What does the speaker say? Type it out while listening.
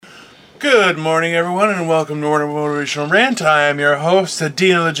Good morning, everyone, and welcome to Warner Motivational Rant. I am your host,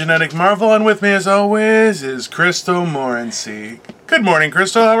 Adina the Genetic Marvel, and with me, as always, is Crystal Morency. Good morning,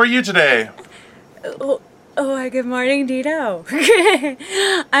 Crystal. How are you today? Good morning, Dino.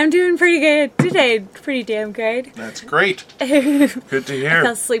 I'm doing pretty good today. Pretty damn good. That's great. Good to hear. I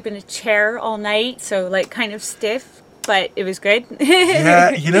fell asleep in a chair all night, so kind of stiff, but it was good. Yeah,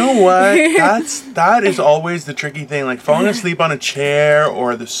 you know what? That is always the tricky thing. Like falling asleep on a chair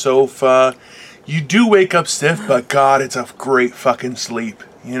or the sofa, you do wake up stiff, but God, it's a great fucking sleep.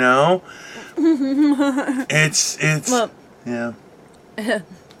 You know? Yeah.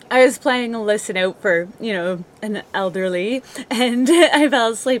 I was planning to listen out for, an elderly, and I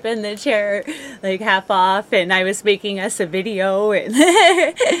fell asleep in the chair, half off, and I was making us a video, and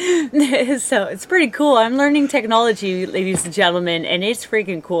so it's pretty cool. I'm learning technology, ladies and gentlemen, and it's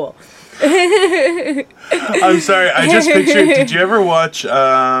freaking cool. I'm sorry, I just pictured, did you ever watch,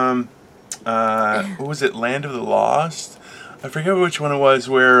 what was it, Land of the Lost? I forget which one it was,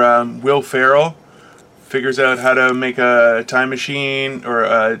 where Will Ferrell figures out how to make a time machine or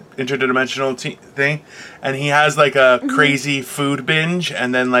a interdimensional thing, and he has a crazy food binge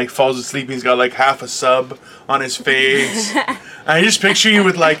and then falls asleep. He's got half a sub on his face. I just picture you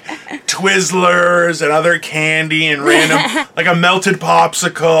with Twizzlers and other candy and random a melted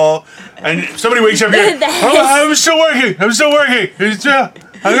popsicle, and somebody wakes up here, I'm still working,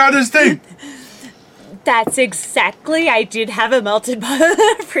 I got this thing. That's exactly, I did have a melted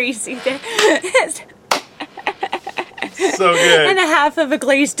freezing. So good. And a half of a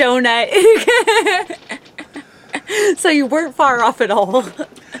glazed donut. So you weren't far off at all.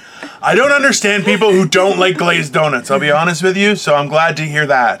 I don't understand people who don't like glazed donuts, I'll be honest with you, so I'm glad to hear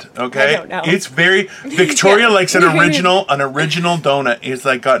that, okay? I don't know. It's very... Victoria likes an original donut. It's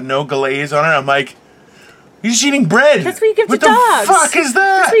got no glaze on it. I'm like, you're just eating bread. That's what you give to dogs. What the fuck is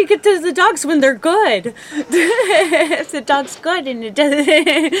that? That's what you give to the dogs when they're good. If the dog's good and it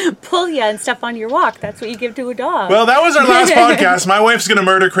doesn't pull you and stuff on your walk, that's what you give to a dog. Well, that was our last podcast. My wife's going to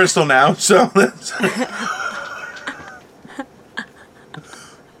murder Crystal now, so...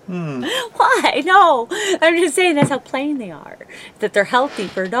 Why? No. I'm just saying that's how plain they are. That they're healthy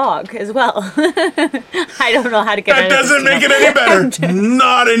for a dog as well. I don't know how to get that doesn't make it any better.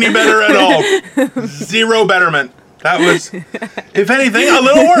 Not any better at all. Zero betterment. That was, if anything, a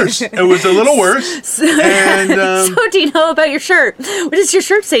little worse. It was a little worse. And so, Dino, about your shirt. What does your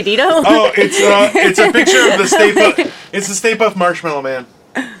shirt say, Dino? Oh, it's a picture of the Stay Puft. It's the Stay Puft Marshmallow Man.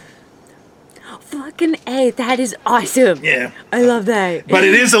 Fucking A, that is awesome. Yeah. I love that. But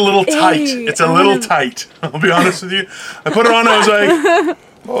it is a little tight. It's a little tight. I'll be honest with you. I put it on, I was like,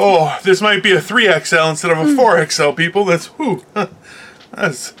 oh, this might be a 3XL instead of a 4XL, people. That's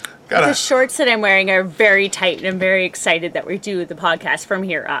gotta... The shorts that I'm wearing are very tight, and I'm very excited that we do the podcast from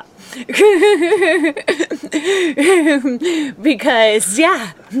here up. Because,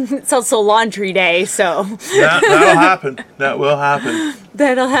 it's also laundry day, so... That'll happen. That will happen.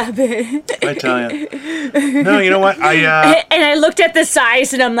 That'll happen. I tell you. No, you know what? And I looked at the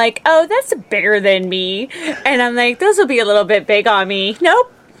size, and I'm like, oh, that's bigger than me. And I'm like, those will be a little bit big on me.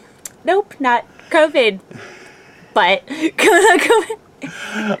 Nope, not COVID. But, COVID.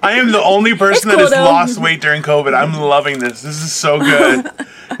 I am the only person that has lost weight during COVID. I'm loving this. This is so good.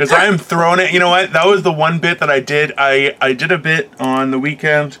 Because I am throwing it. You know what? That was the one bit that I did. I did a bit on the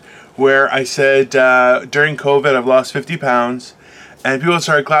weekend where I said, during COVID, I've lost 50 pounds. And people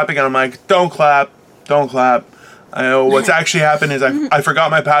started clapping, and I'm like, don't clap. What's actually happened is I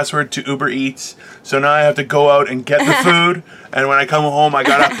forgot my password to Uber Eats. So now I have to go out and get the food. And when I come home, I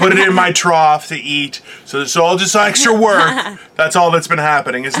gotta put it in my trough to eat. So it's all just extra work. That's all that's been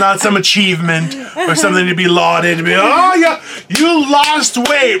happening. It's not some achievement or something to be lauded. To be, oh yeah, you lost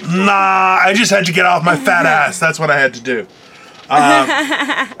weight. Nah, I just had to get off my fat ass. That's what I had to do.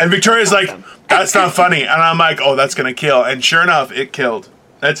 And Victoria's like, that's not funny. And I'm like, oh, that's gonna kill. And sure enough, it killed.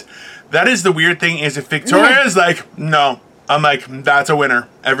 That is the weird thing is if Victoria is like, no, I'm like, that's a winner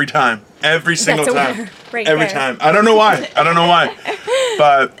every time. Every single time. Right every there. time. I don't know why.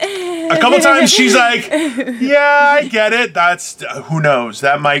 But a couple times she's like, yeah, I get it. That's, who knows?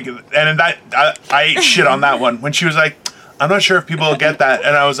 That might, and that, I ate shit on that one. When she was like, I'm not sure if people will get that.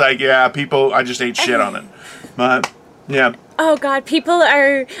 And I was like, yeah, I just ate shit on it. But, yeah. Oh God,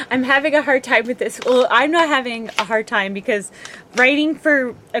 I'm having a hard time with this. Well, I'm not having a hard time because writing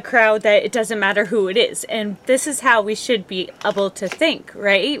for a crowd that it doesn't matter who it is. And this is how we should be able to think,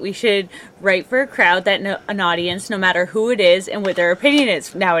 right? We should write for a crowd that an audience, no matter who it is and what their opinion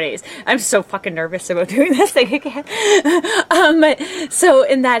is nowadays. I'm so fucking nervous about doing this thing again.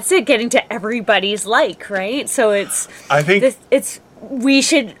 And that's it, getting to everybody's right? So it's we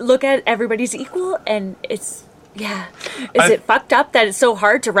should look at everybody's equal, and it's, yeah. Is it fucked up that it's so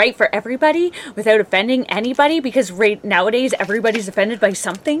hard to write for everybody without offending anybody? Because nowadays everybody's offended by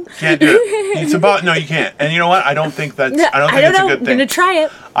something. Can't do it. It's about, no, you can't. And you know what? I don't think that's, I don't think it's a good thing. I'm gonna try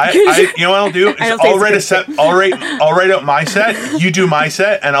it. You know what I'll do? Is I'll write a set. I'll write out my set. You do my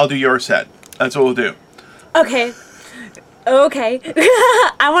set, and I'll do your set. That's what we'll do. Okay.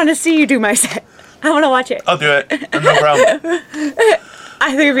 I want to see you do my set. I want to watch it. I'll do it. No problem. I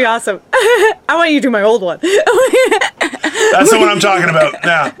think it'd be awesome. I want you to do my old one. That's the one I'm talking about.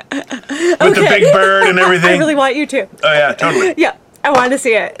 Yeah. With the big bird and everything. I really want you to. Oh, yeah, totally. Yeah, I want to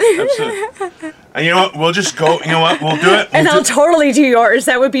see it. Absolutely. And you know what? We'll just go. You know what? We'll do it. And I'll totally do yours.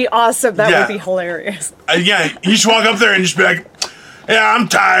 That would be awesome. That would be hilarious. Yeah, you just walk up there and just be like, yeah, I'm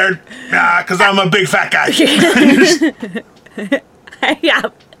tired. Yeah, because I'm a big fat guy. Yeah.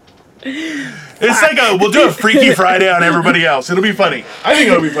 It's like we'll do a Freaky Friday on everybody else. It'll be funny. I think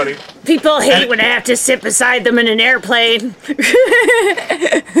it'll be funny. People hate when I have to sit beside them in an airplane.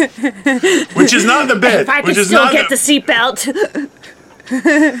 Which is not the bit. If I could still get the seatbelt.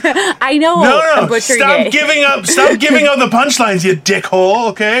 I know. No. Stop giving up the punchlines, you dickhole.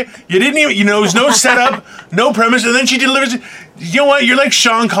 Okay, you didn't even. You know, there was no setup, no premise, and then she delivers. You know what? You're like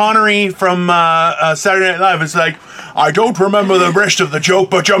Sean Connery from Saturday Night Live. It's like, I don't remember the rest of the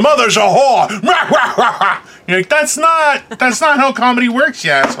joke, but your mother's a whore. You're like, that's not how comedy works,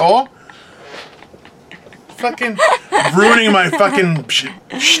 you asshole. Fucking ruining my fucking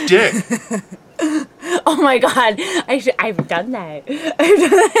shtick. Oh my god, I've done that.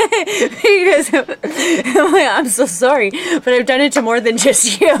 Because I'm so sorry, but I've done it to more than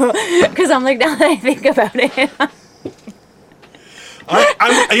just you. Because I'm like, now that I think about it.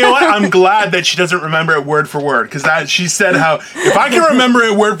 You know what? I'm glad that she doesn't remember it word for word, because she said how, if I can remember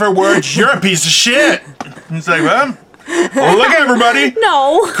it word for word, you're a piece of shit. And it's like, well, look at everybody.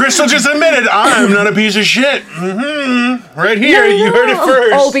 No. Crystal just admitted, I'm not a piece of shit. Mm-hmm. Right here, no. You heard it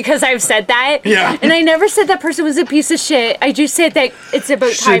first. Oh, because I've said that? Yeah. And I never said that person was a piece of shit. I just said that it's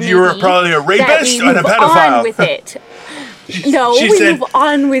about time you were probably a rapist and a pedophile. On with it. No, we move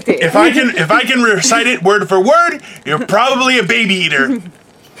on with it. If I can recite it word for word, you're probably a baby eater.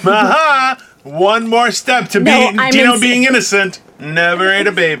 Aha! One more step to Dino being innocent. Never ate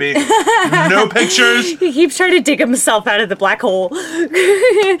a baby. No pictures. He keeps trying to dig himself out of the black hole.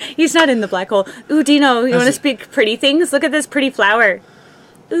 He's not in the black hole. Ooh, Dino, you want to speak pretty things? Look at this pretty flower.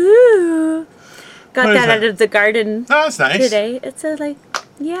 Ooh. Got that out of the garden. Oh, that's nice. Today. It's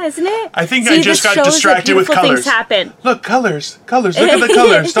yeah, isn't it? I think I just got distracted with colors. Things happen. Look, colors. Look at the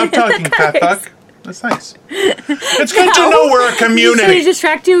colors. Stop talking, fat fuck. That's nice. It's good to know we're a community. I'm trying to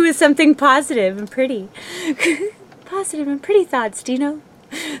distract you with something positive and pretty. Positive and pretty thoughts, Dino.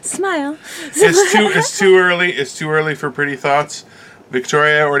 Smile. It's too early. It's too early for pretty thoughts.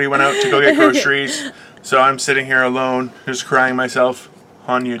 Victoria already went out to go get groceries, so I'm sitting here alone, just crying myself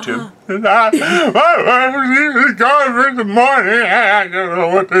on YouTube. God, for the morning. I don't know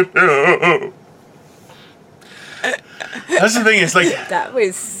what to do. That's the thing. It's like that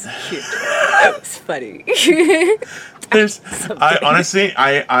was cute. That was funny.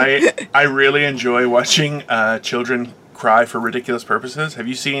 I really enjoy watching children cry for ridiculous purposes. Have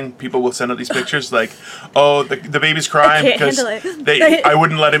you seen people will send out these pictures like, oh, the baby's crying because I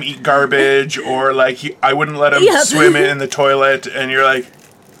wouldn't let him eat garbage, or like I wouldn't let him swim in the toilet, and you're like,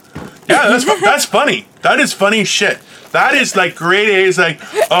 yeah, that's funny. That is funny shit. That is like grade A is like,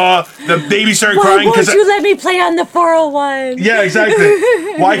 the baby started crying because you let me play on the 401. Yeah, exactly.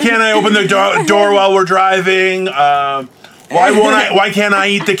 Why can't I open the door while we're driving? Why can't I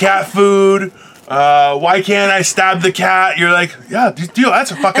eat the cat food? Why can't I stab the cat? You're like, yeah, deal.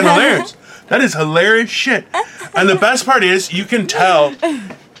 That's fucking hilarious. That is hilarious shit. And the best part is you can tell.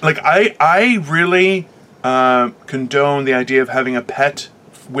 Like I really condone the idea of having a pet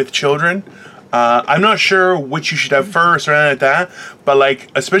with children. I'm not sure which you should have first or anything like that, but like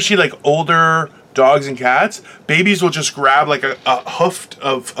especially like older dogs and cats, babies will just grab like a hoof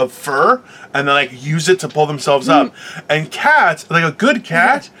of fur and then like use it to pull themselves up. And cats, like a good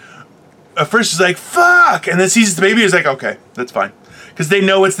cat, at first is like fuck, and then sees the baby is like okay, that's fine. Because they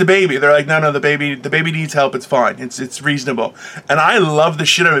know it's the baby. They're like, no, the baby needs help. It's fine. It's reasonable. And I love the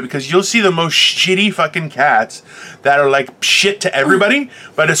shit of it because you'll see the most shitty fucking cats that are like shit to everybody.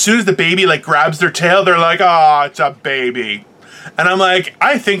 But as soon as the baby like grabs their tail, they're like, oh, it's a baby. And I'm like,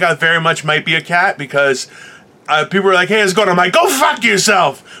 I think I very much might be a cat because people are like, hey, how's it going? I'm like, go fuck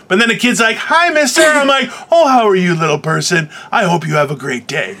yourself. But then the kid's like, hi, mister. I'm like, oh, how are you, little person? I hope you have a great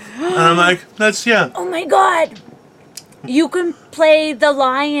day. And I'm like, Oh my God. You can play the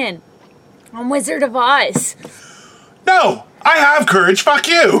lion on Wizard of Oz. No, I have courage. Fuck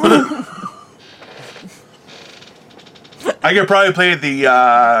you. I could probably play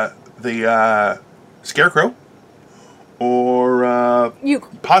the Scarecrow, or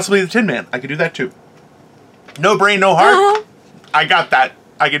possibly the Tin Man. I could do that too. No brain, no heart. I got that.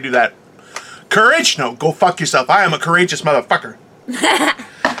 I can do that. Courage? No, go fuck yourself. I am a courageous motherfucker.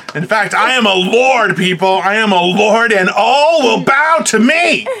 In fact, I am a lord, people. I am a lord, and all will bow to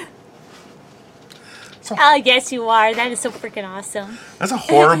me. Oh, yes, you are. That is so freaking awesome. That's a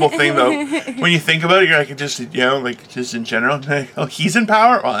horrible thing, though. When you think about it, you're like, just, like, just in general, like, oh, he's in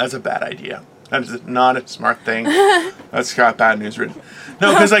power? Well, that's a bad idea. That is not a smart thing. That's got bad news written.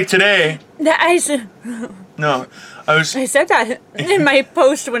 No, because, like, today... I said that in my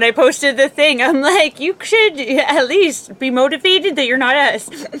post when I posted the thing. I'm like, you should at least be motivated that you're not us.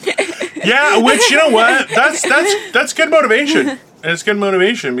 Yeah, which, you know what? That's good motivation. It's good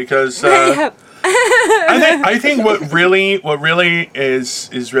motivation because... I think what really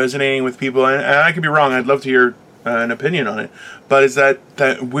is resonating with people, and I could be wrong. I'd love to hear an opinion on it, but is that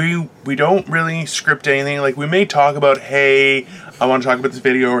we don't really script anything. Like, we may talk about, hey, I want to talk about this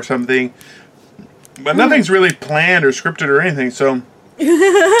video or something, but nothing's really planned or scripted or anything. So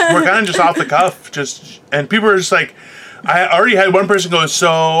we're kind of just off the cuff. And people are just like, I already had one person go,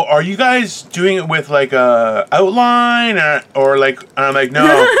 so are you guys doing it with like a outline or like, and I'm like,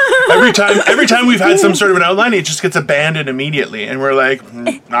 no. Every time we've had some sort of an outline, it just gets abandoned immediately. And we're like,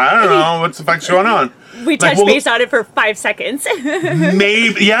 I don't know, what's the fuck's going on? We touch base on it for 5 seconds.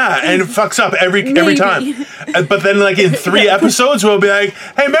 Maybe, yeah, and it fucks up every time. But then, like, in 3 episodes, we'll be like,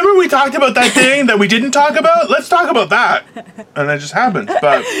 hey, remember we talked about that thing that we didn't talk about? Let's talk about that. And that just happens.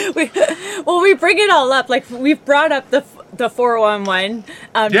 But we bring it all up. Like, we've brought up the 411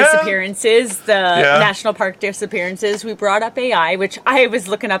 disappearisses, the national park disappearances. We brought up AI, which I was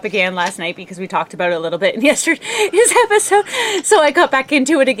looking up again last night because we talked about it a little bit in yesterday's episode. So I got back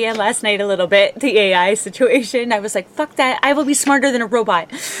into it again last night a little bit, the AI situation. I was like, fuck that. I will be smarter than a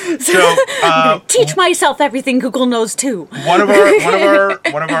robot. So I'm gonna teach myself everything Google knows too. One of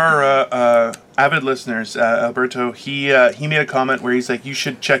our avid listeners, Alberto, he made a comment where he's like, you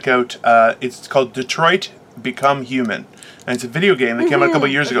should check out, it's called Detroit Become Human. And it's a video game that came out a couple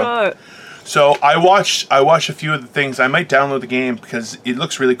years ago. So I watched a few of the things. I might download the game because it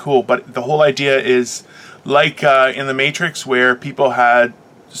looks really cool. But the whole idea is like in The Matrix, where people had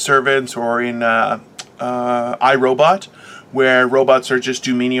servants, or in iRobot, where robots are just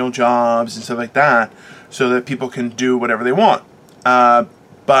do menial jobs and stuff like that, so that people can do whatever they want.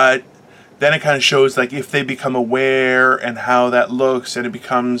 But then it kind of shows like if they become aware and how that looks, and it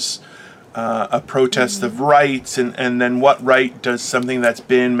becomes a protest of rights, and then what right does something that's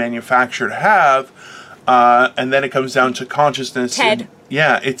been manufactured have, and then it comes down to consciousness. Ted.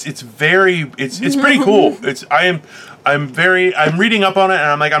 It's pretty cool. I'm reading up on it, and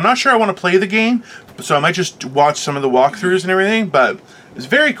I'm like, I'm not sure I want to play the game, so I might just watch some of the walkthroughs and everything, but it's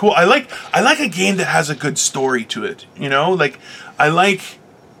very cool. I like a game that has a good story to it, like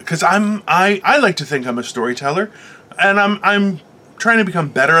because I like to think I'm a storyteller, and I'm trying to become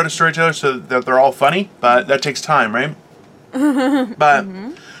better at a storyteller so that they're all funny, but that takes time, right? But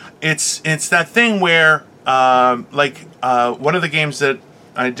it's that thing where one of the games that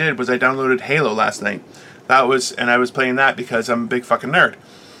I did was I downloaded Halo last night. And I was playing that because I'm a big fucking nerd.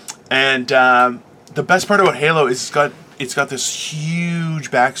 And the best part about Halo is it's got this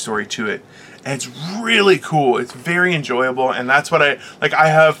huge backstory to it. And it's really cool. It's very enjoyable, and that's what I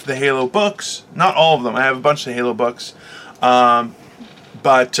have the Halo books, not all of them. I have a bunch of Halo books.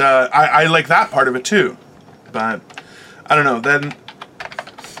 But I like that part of it too. But I don't know. Then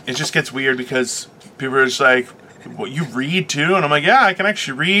it just gets weird because people are just like, "Well, you read too?" And I'm like, "Yeah, I can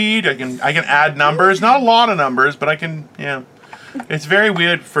actually read. I can add numbers. Not a lot of numbers, but I can. Yeah." It's very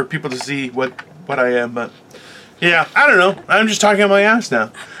weird for people to see what I am, but yeah, I don't know. I'm just talking on my ass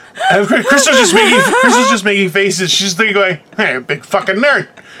now. Crystal's just making faces. She's thinking, going, "Hey, big fucking nerd.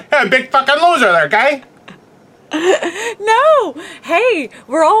 Yeah, big fucking loser there, guy." No, hey,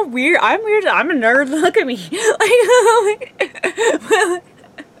 we're all weird. I'm weird. I'm a nerd. Look at me.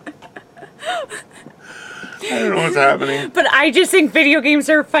 I don't know what's happening. But I just think video games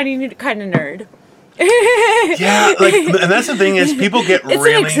are funny kind of nerd. Yeah, and that's the thing is people get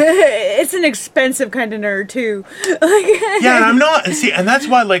it's an expensive kind of nerd too. Yeah, and I'm not. And that's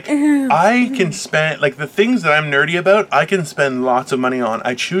why I can spend the things that I'm nerdy about. I can spend lots of money on.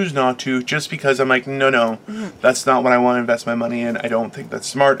 I choose not to just because I'm like, no, that's not what I want to invest my money in. I don't think that's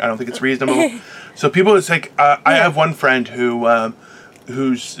smart. I don't think it's reasonable. So people, it's like I have one friend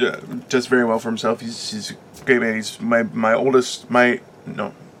who's does very well for himself. He's a great man. He's my oldest.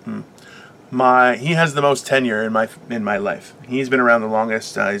 he has the most tenure in my life. He's been around the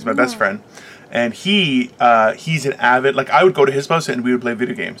longest. He's my best friend, and he's an avid, like, I would go to his house and we would play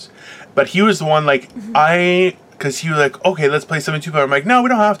video games, but he was the one, like, because he was like, okay, let's play 72 player. I'm like, no, we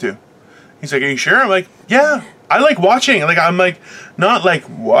don't have to. He's like, are you sure? I'm like, yeah. I like watching. Like, I'm like, not like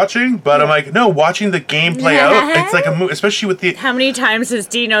watching, but I'm like, no, watching the game play out. It's like a movie, especially with the. How many times has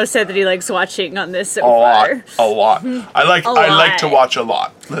Dino said that he likes watching on this so far? A lot. I like to watch a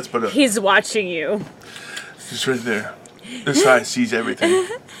lot. Let's put it. He's watching you. Just right there. This guy sees everything.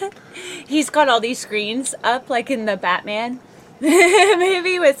 He's got all these screens up, like in the Batman.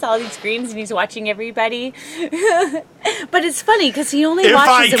 Maybe with all these screens, and he's watching everybody. But it's funny because he only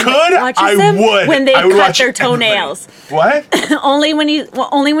watches them when they cut their toenails. What? only when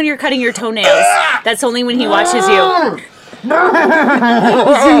you're cutting your toenails. That's only when he watches you. He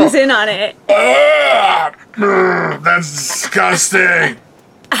zooms in on it. That's disgusting.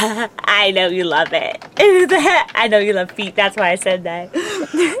 I know you love it. I know you love feet. That's why I said that.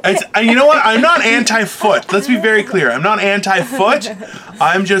 You know what? I'm not anti-foot. Let's be very clear. I'm not anti-foot.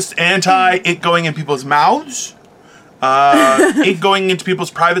 I'm just anti-it going in people's mouths, it going into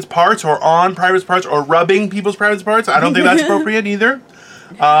people's private parts or on private parts or rubbing people's private parts. I don't think that's appropriate either.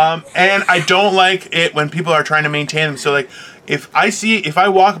 And I don't like it when people are trying to maintain them. So, like, if I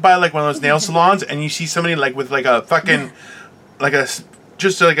walk by, like, one of those nail salons and you see somebody, like, with, like, a fucking, like a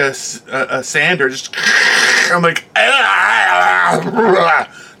sander, just, I'm like,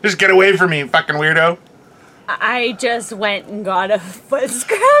 just get away from me, fucking weirdo. I just went and got a foot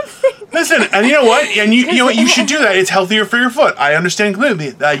scrub thing. Listen, and you know what? And you know what? You should do that. It's healthier for your foot. I understand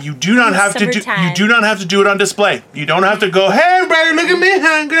completely. You do not have to do. You do not have to do it on display. You don't have to go, hey, everybody, look at me.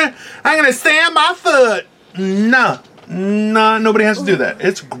 I'm gonna sand my foot. No, nobody has to do that.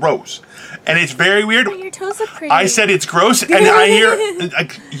 It's gross. And it's very weird. But your toes look pretty. I said it's gross, and I hear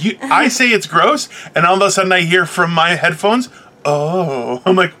I say it's gross, and all of a sudden I hear from my headphones, oh,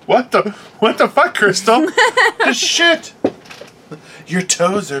 I'm like, what the fuck, Crystal? This shit. Your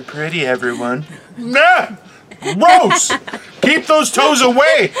toes are pretty, everyone. Nah, gross. Keep those toes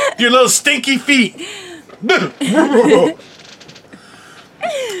away, your little stinky feet.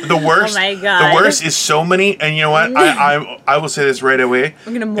 The worst. Oh my God. The worst is so many, and you know what? I will say this right away.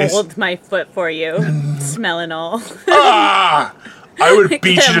 I'm gonna mold my foot for you, smell and all. I would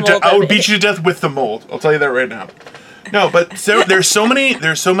beat you to death. I would beat you to death with the mold. I'll tell you that right now. No, but there's so many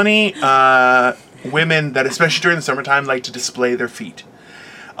women that, especially during the summertime, like to display their feet.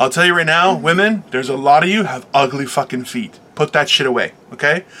 I'll tell you right now, women, there's a lot of you have ugly fucking feet. Put that shit away,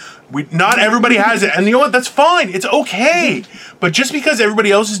 okay? Not everybody has it, and you know what? That's fine. It's okay. But just because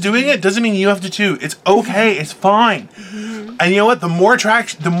everybody else is doing it doesn't mean you have to too. It's okay. It's fine. And you know what? The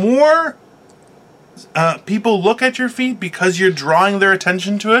more people look at your feet because you're drawing their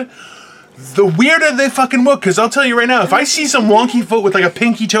attention to it, the weirder they fucking look. Because I'll tell you right now, if I see some wonky foot with like a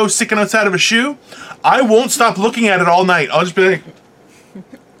pinky toe sticking outside of a shoe, I won't stop looking at it all night. I'll just be like,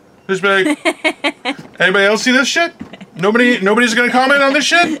 anybody else see this shit? Nobody's gonna comment on this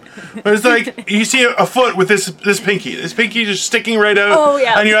shit. But it's like you see a foot with this pinky just sticking right out. Oh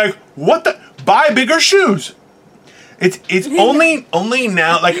yeah. And you're like, what the? Buy bigger shoes. It's only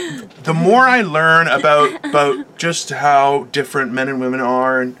now, like, the more I learn about just how different men and women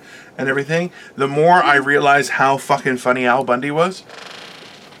are and everything, the more I realize how fucking funny Al Bundy was.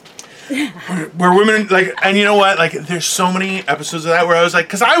 Where women, like, and you know what, like, there's so many episodes of that where I was like,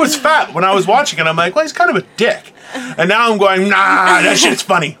 because I was fat when I was watching it, I'm like, well, he's kind of a dick. And now I'm going, nah, that shit's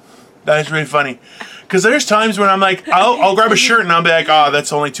funny. That is really funny. Because there's times when I'm like, I'll grab a shirt and I'll be like, oh,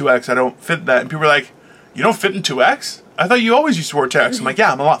 that's only 2X, I don't fit that. And people are like, you don't fit in 2X? I thought you always used to wear 2X. I'm like,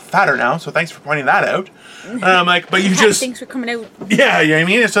 yeah, I'm a lot fatter now, so thanks for pointing that out. And I'm like, but you just... Thanks for coming out. Yeah, you know what I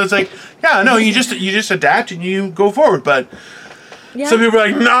mean? So it's like, yeah, no, you just adapt and you go forward, but... Yeah. Some people are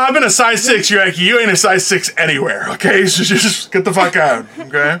like, nah, I've been a size 6. You're like, you ain't a size 6 anywhere, okay? So just get the fuck out,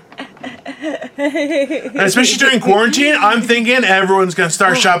 okay? And especially during quarantine, I'm thinking everyone's going to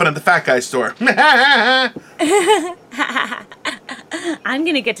start shopping at the fat guy store. I'm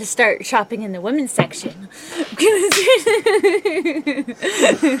going to get to start shopping in the women's section.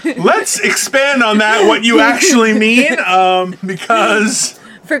 Let's expand on that, what you actually mean, because...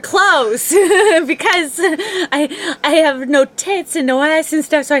 For clothes, because I have no tits and no ass and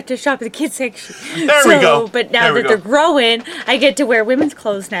stuff, so I have to shop at the kids section. There we go. But now that they're growing, I get to wear women's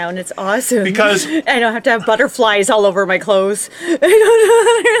clothes now, and it's awesome. Because I don't have to have butterflies all over my clothes.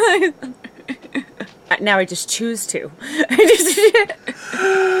 I don't know. Now I just choose to.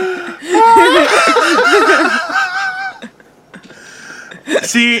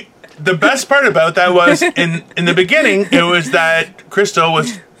 See, the best part about that was in the beginning, it was that Crystal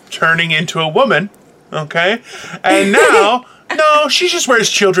was turning into a woman, okay? And now, no, she just wears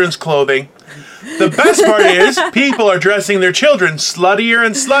children's clothing. The best part is people are dressing their children sluttier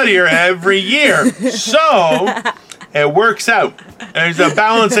and sluttier every year. So it works out. There's a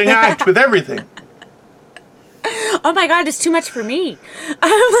balancing act with everything. Oh my God, it's too much for me.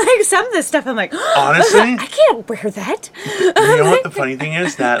 I'm like, some of this stuff, I'm like, honestly, I can't wear that. You know what the funny thing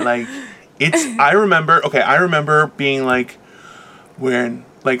is? That, like, I remember being, like, wearing,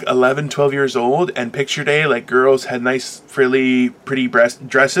 like, 11, 12 years old, and picture day, like, girls had nice, frilly, pretty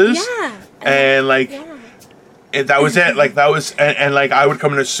dresses. Yeah. And, like, and that was it. Like, that was, and like, I would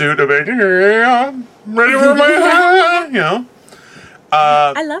come in a suit and be like, yeah, I'm ready for my hat, you know?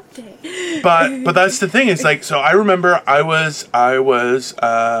 I loved it. But that's the thing, is like, so I remember I was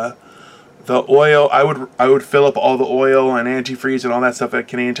the oil, I would fill up all the oil and antifreeze and all that stuff at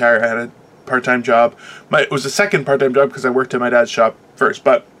Canadian Tire. I had a part-time job. It was a second part-time job because I worked at my dad's shop first,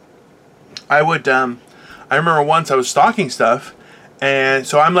 but I remember once I was stocking stuff, and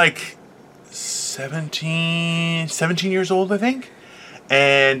so I'm like 17 years old, I think,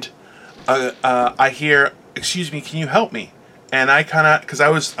 and I hear, "Excuse me, can you help me?" And I kind of, because I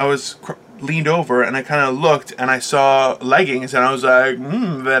was leaned over, and I kind of looked, and I saw leggings, and I was like,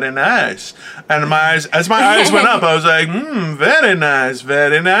 very nice. And as my eyes went up, I was like, very nice,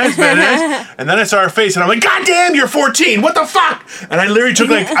 very nice, very nice. And then I saw her face, and I'm like, God damn, you're 14, what the fuck? And I literally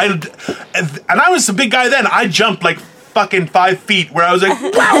took and I was a big guy then. I jumped like fucking 5 feet, where I was like,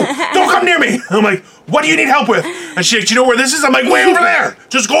 wow, don't come near me. I'm like, what do you need help with? And she's like, do you know where this is? I'm like, way over there.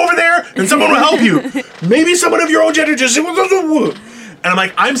 Just go over there and someone will help you. Maybe someone of your own gender just... And I'm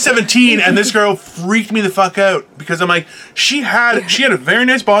like, I'm 17, and this girl freaked me the fuck out, because I'm like, she had a very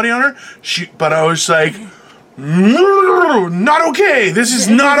nice body on her, but I was like, no, not okay. This is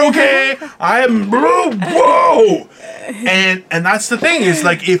not okay. I am, whoa. And that's the thing, is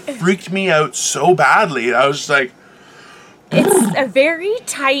like, it freaked me out so badly. I was like, it's a very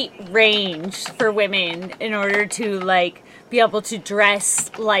tight range for women in order to, like, be able to dress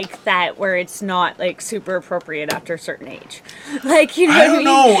like that, where it's not, like, super appropriate after a certain age. Like, you know what I mean? I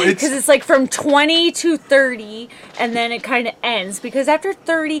don't know. Because it's like from 20 to 30, and then it kind of ends. Because after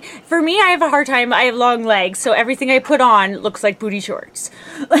 30, for me, I have a hard time. I have long legs, so everything I put on looks like booty shorts.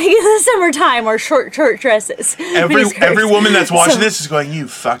 Like in the summertime, or short dresses. Every woman that's watching this is going, you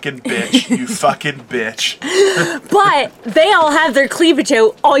fucking bitch. You fucking bitch. But they all have their cleavage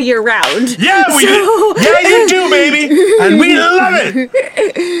out all year round. Yeah, we do. Yeah, you do, baby. And we love it.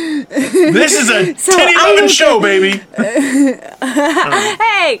 This is a titty-loving show, baby.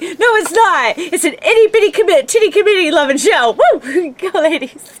 Hey, no, it's not. It's an itty-bitty titty committee-loving show. Woo! Go,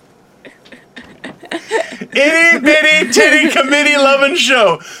 ladies. Itty-bitty titty committee-loving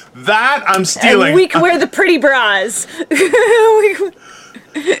show. That I'm stealing. And we can wear the pretty bras.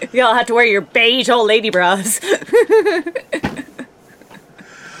 Y'all have to wear your beige old lady bras.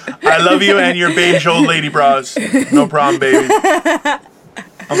 I love you and your beige old lady bras. No problem, baby.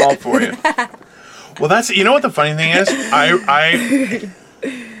 I'm all for you. Well, you know what the funny thing is?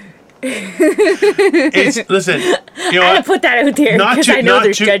 Listen, you know, I had to put that out there because I know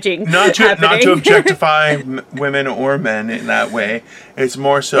there's judging. Not to objectify women or men in that way. It's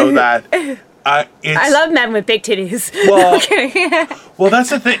more so that I love men with big titties. Well, okay. Well, that's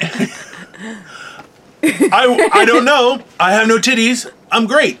the thing. I don't know. I have no titties. I'm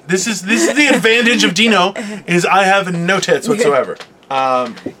great. This is the advantage of Dino, is I have no tits whatsoever.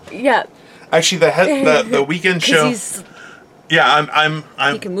 Yeah. Actually, the weekend show. Yeah, I'm.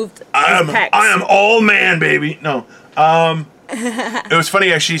 He can move. I am all man, baby. No. It was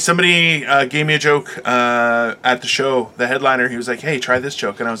funny, actually. Somebody gave me a joke at the show. The headliner, he was like, "Hey, try this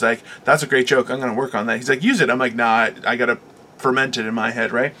joke," and I was like, "That's a great joke. I'm gonna work on that." He's like, "Use it." I'm like, "Nah, I gotta ferment it in my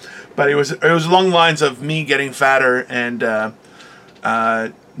head, right?" But it was along the lines of me getting fatter and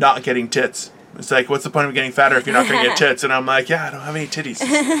not getting tits. It's like, what's the point of getting fatter if you're not going to get tits? And I'm like, yeah, I don't have any titties.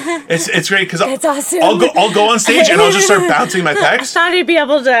 It's great because awesome. I'll go on stage and I'll just start bouncing my pecs. I thought I'd be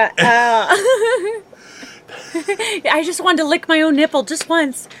able to. I just wanted to lick my own nipple just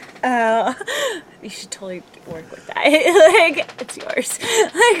once. You should totally work with that. Like, it's yours.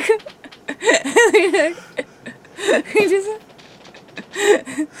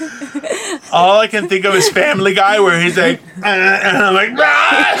 All I can think of is Family Guy, where he's like, and I'm like,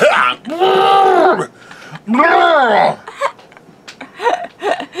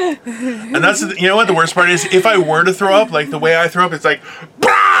 and that's, you know what the worst part is? If I were to throw up, like the way I throw up, it's like,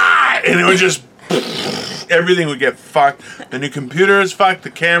 and it would just, everything would get fucked. The new computer is fucked.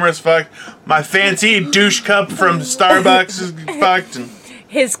 The camera's fucked. My fancy douche cup from Starbucks is fucked. And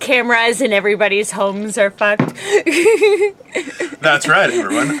his cameras in everybody's homes are fucked. That's right,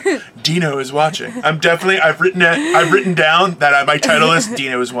 everyone. Dino is watching. I've written down that my title is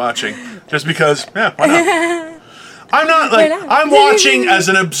Dino is watching. Just because, yeah, why not? I'm not I'm watching as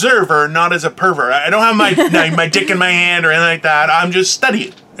an observer, not as a pervert. I don't have my dick in my hand or anything like that. I'm just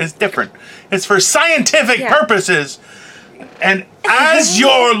studying. It's different. It's for scientific purposes. And as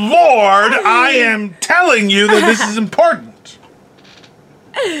your lord, I am telling you that this is important.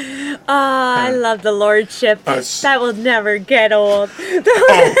 I love the lordship. That will never get old.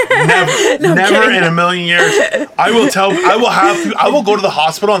 Never in a million years. I will go to the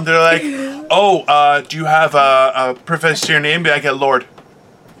hospital and they're like, do you have a professor to your name? Be like, a lord.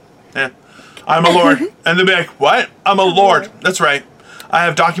 Yeah, I'm a lord. And they'll be like, what? I'm a lord. That's right. I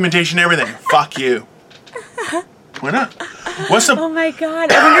have documentation and everything. Fuck you. Why not? Oh my god.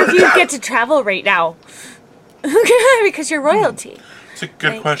 I wonder if you get to travel right now. Because you're royalty. It's a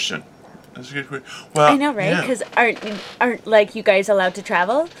good question. That's a good question. Well, I know, right? Because aren't like you guys allowed to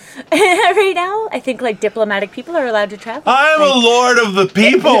travel right now? I think like diplomatic people are allowed to travel. I'm a lord of the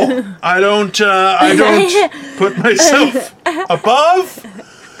people. I don't put myself above.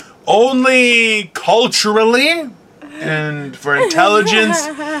 Only culturally and for intelligence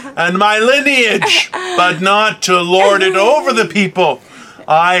and my lineage, but not to lord it over the people.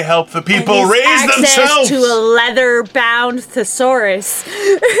 I help the people raise themselves. To a leather-bound thesaurus.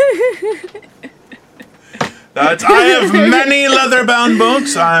 I have many leather-bound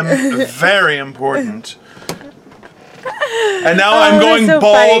books. I'm very important. And now I'm going so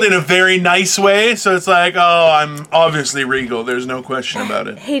bald in a very nice way, so it's like, I'm obviously regal. There's no question about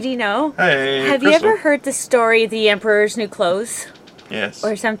it. Hey, Dino. Hey, have you ever heard the story, The Emperor's New Clothes? Yes.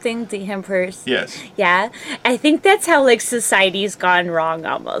 Or something, the Emperor's. Yes. Yeah. I think that's how society's gone wrong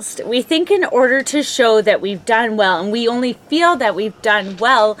almost. We think in order to show that we've done well, and we only feel that we've done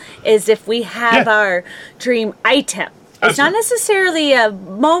well is if we have our dream item. It's not necessarily a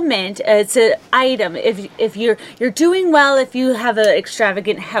moment, it's an item. If you're doing well if you have an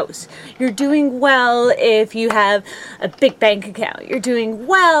extravagant house. You're doing well if you have a big bank account. You're doing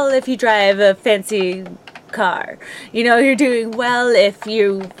well if you drive a fancy car. You're doing well if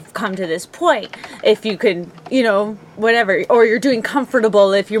you come to this point. If you can, whatever. Or you're doing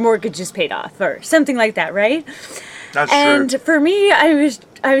comfortable if your mortgage is paid off or something like that, right? That's true. And for me, I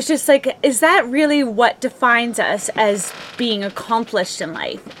was just like, is that really what defines us as being accomplished in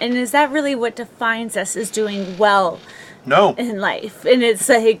life? And is that really what defines us as doing well in life? And it's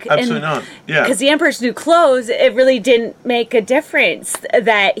like... Absolutely not. Yeah. Because the Emperor's New Clothes, it really didn't make a difference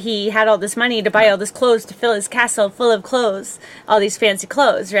that he had all this money to buy all this clothes to fill his castle full of clothes, all these fancy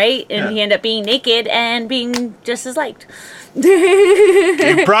clothes, right? And he ended up being naked and being just as liked.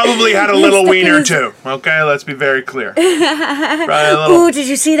 He probably had a little wiener too. Okay, let's be very clear. Ooh, did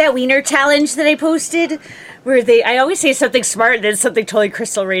you see that wiener challenge that I posted? Where I always say something smart and then something totally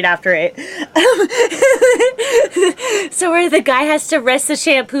crystal right after it. So where the guy has to rest the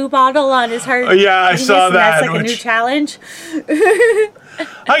shampoo bottle on his heart. Oh yeah, I saw that. That's like a new challenge.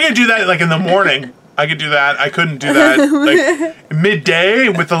 I could do that like in the morning. I could do that. I couldn't do that like midday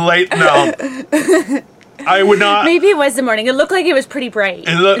with the light. No. I would not. Maybe it was the morning. It looked like it was pretty bright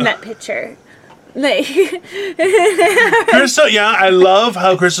in that picture. Like Crystal, I love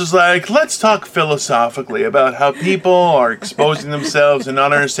how Crystal's like, let's talk philosophically about how people are exposing themselves and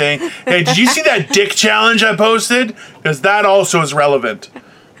not understanding. Hey, did you see that dick challenge I posted? Because that also is relevant.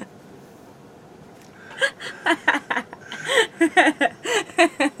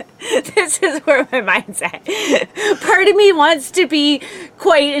 This is where my mind's at. Part of me wants to be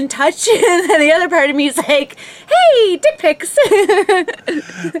quite in touch, and then the other part of me is like, hey, dick pics. I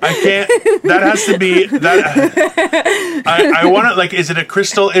can't. That has to be that. I want to like. Is it a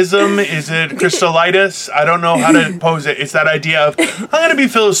crystalism? Is it crystallitis? I don't know how to pose it. It's that idea of I'm going to be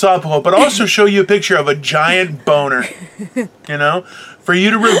philosophical, but also show you a picture of a giant boner. For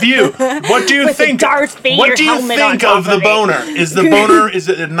you to review. What do you think? What do you think of the boner? Is the boner? Is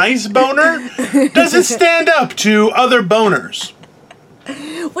it a nice boner? Does it stand up to other boners?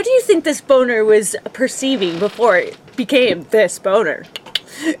 What do you think this boner was perceiving before it became this boner?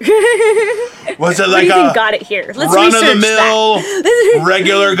 Was it like a got it here? Let's run-of-the-mill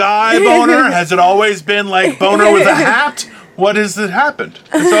regular guy boner? Has it always been like boner with a hat? What has it happened?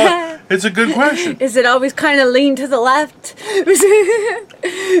 It's a good question. Is it always kind of lean to the left?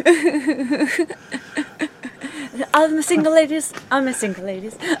 I'm a single ladies. I'm a single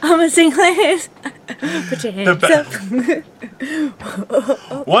ladies. I'm a single ladies. Put your hands up.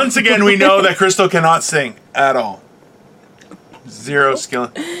 Once again, we know that Crystal cannot sing at all. Zero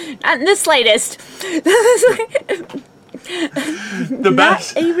skill. Not in the slightest. The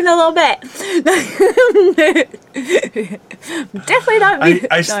best. Not even a little bit. Definitely not.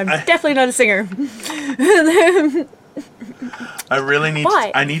 I'm definitely not a singer. I really need.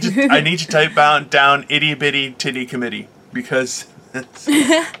 Why? I need to type down itty bitty titty committee because.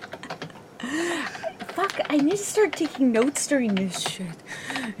 Fuck! I need to start taking notes during this shit.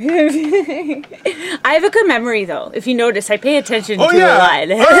 I have a good memory though. If you notice, I pay attention to a lot.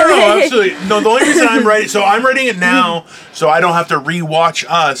 No, absolutely. No, the only reason I'm writing, so I'm writing it now, so I don't have to rewatch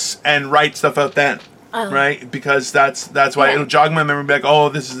us and write stuff out then. Right, because that's why it'll jog my memory back. Oh,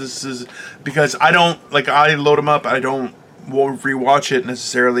 this is because I don't I load them up. Won't rewatch it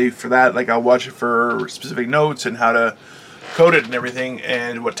necessarily for that. Like I'll watch it for specific notes and how to code it and everything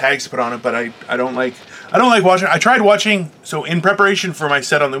and what tags to put on it. But I don't like watching. I tried watching. So in preparation for my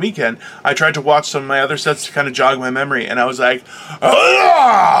set on the weekend, I tried to watch some of my other sets to kind of jog my memory, and I was like,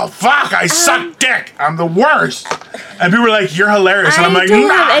 oh fuck, I suck dick. I'm the worst. And people were like, you're hilarious. And I'm like, I don't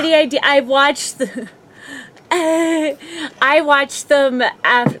have any idea. I watched them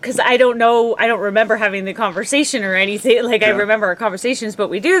because I don't remember having the conversation or anything. Like, I remember our conversations, but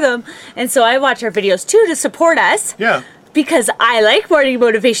we do them. And so I watch our videos too to support us. Yeah. Because I like morning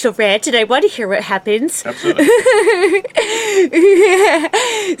motivational rant and I want to hear what happens. Absolutely.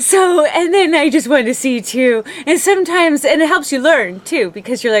 So, and then I just want to see too. And sometimes, and it helps you learn too,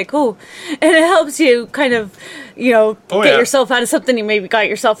 because you're like, oh, and it helps you kind of, get yourself out of something you maybe got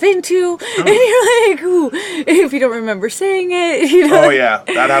yourself into. And you're like, ooh, if you don't remember saying it, Oh yeah,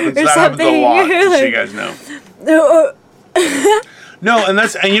 that happens. That happens a lot, just so you guys know. No,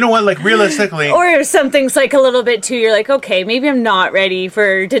 and you know what, like realistically. Or if something's like a little bit too, you're like, okay, maybe I'm not ready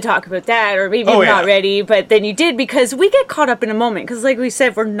to talk about that, or maybe I'm not ready, but then you did, because we get caught up in a moment, because like we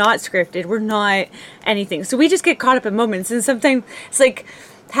said, we're not scripted, we're not anything, so we just get caught up in moments, and sometimes it's like,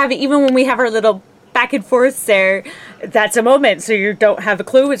 even when we have our little back and forth there, that's a moment, so you don't have a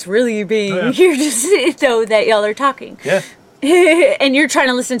clue, it's really you being, you're just know that y'all are talking. Yeah. And you're trying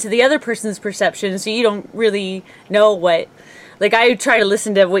to listen to the other person's perception, so you don't really know what. Like, I try to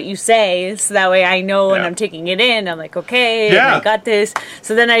listen to what you say, so that way I know and I'm taking it in. I'm like, okay, I got this.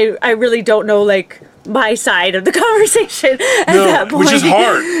 So then I really don't know, like, my side of the conversation at that point. Which is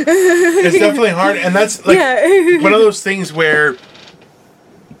hard. It's definitely hard. And that's, like, one of those things where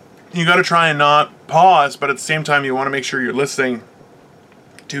you got to try and not pause, but at the same time, you want to make sure you're listening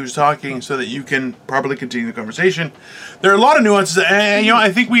to who's talking so that you can properly continue the conversation. There are a lot of nuances, and,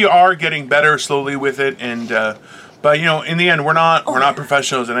 I think we are getting better slowly with it, and... But in the end, we're not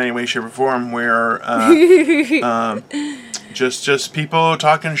professionals in any way, shape, or form. We're just people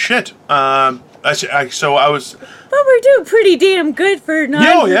talking shit. But we're doing pretty damn good for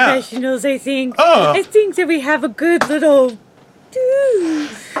non-professionals. I think. I think that we have a good little.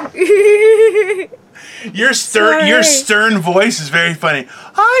 Your stern voice is very funny.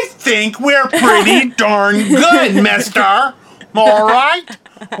 I think we're pretty darn good, mister. All right.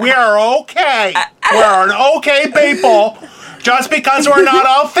 We are okay. We're an okay people. Just because we're not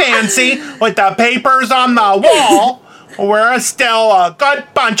all fancy with the papers on the wall, we're still a good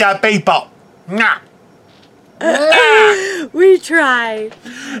bunch of people. Nah. We try.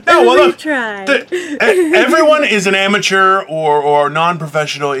 No, well, we try. Everyone is an amateur or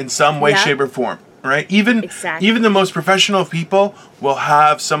non-professional in some way, shape, or form. Right? Even the most professional people will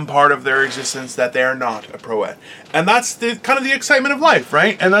have some part of their existence that they are not a pro at. And that's kind of the excitement of life,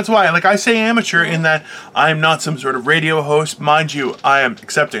 right? And that's why, like I say amateur in that I'm not some sort of radio host. Mind you, I am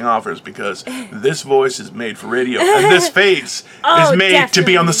accepting offers because this voice is made for radio. And this face is made to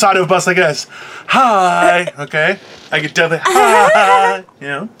be on the side of a bus like this. Hi! Okay? I could definitely, hi!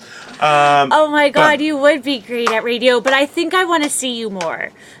 Oh my god, you would be great at radio, but I think I want to see you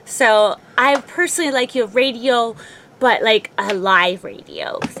more. So I personally like your radio, but like a live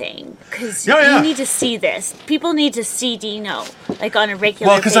radio thing, because you need to see this. People need to see Dino like on a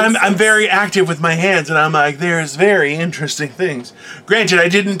regular. Well, because I'm very active with my hands, and I'm like, there's very interesting things. Granted, I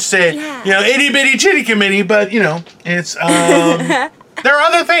didn't say itty bitty chitty committee, but it's there are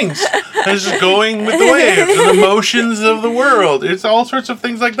other things. It's just going with the waves, the motions of the world. It's all sorts of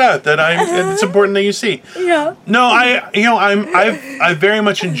things like that it's important that you see. Yeah. No, I very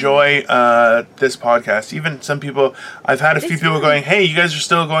much enjoy this podcast. Even some people, I've had a few people going, "Hey, you guys are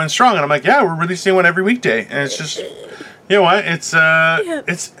still going strong," and I'm like, "Yeah, we're releasing one every weekday," and it's just, you know what?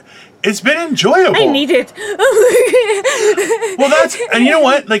 It's been enjoyable. I need it. Well, and you know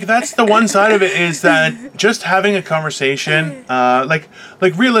what? Like, that's the one side of it, is that just having a conversation, like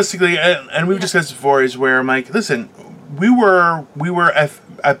realistically, and we've discussed this before, is where I'm like, listen, we were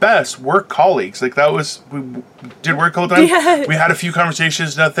at best work colleagues. Like, that was did work all the time. Yeah. We had a few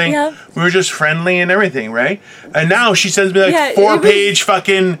conversations, nothing. Yeah. We were just friendly and everything, right? And now she sends me like Yeah, 4-page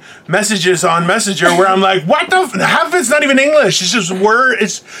fucking messages on Messenger where I'm like, what the half of it's not even English. It's just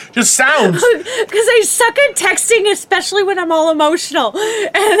it's just sounds. Because I suck at texting, especially when I'm all emotional.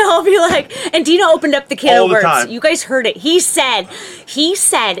 And I'll be like, and Dino opened up the can All of the worms. time. You guys heard it. He said,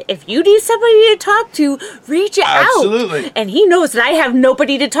 if you need somebody to talk to, reach out. Absolutely. And he knows that I have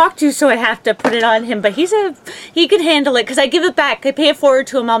nobody to talk to, so I have to put it on him. But he can handle it because I give it back. I pay it forward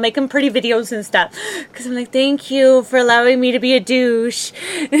to him. I'll make him pretty videos and stuff. Because I'm like, thank you for allowing me to be a douche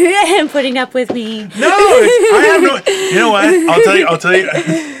and putting up with me. No, I have no. You know what? I'll tell you.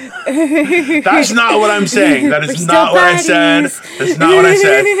 That's not what I'm saying. That is not what I said. That's not what I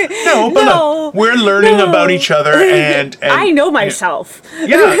said. No, but look, we're learning about each other, and I know myself.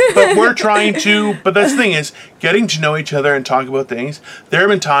 Yeah, but we're trying to. But that's the thing is getting to know each other and talk about things. There have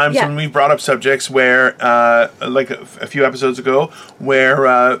been times when we've brought up subjects where, like a few episodes ago,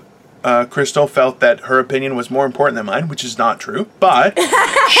 where. Crystal felt that her opinion was more important than mine, which is not true. But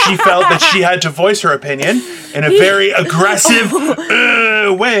she felt that she had to voice her opinion in a very aggressive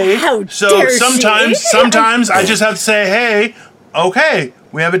way. How So dare sometimes I just have to say, hey, okay,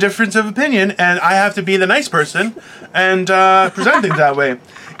 we have a difference of opinion, and I have to be the nice person and present things that way.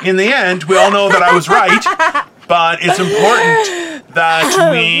 In the end, we all know that I was right, but it's important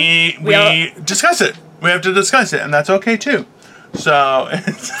that we discuss it. We have to discuss it, and that's okay too. So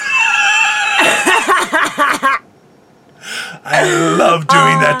I love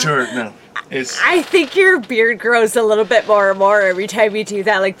doing that to her. No, I think your beard grows a little bit more and more every time you do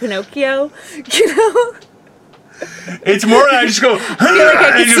that, like Pinocchio. You know, it's more. I just go.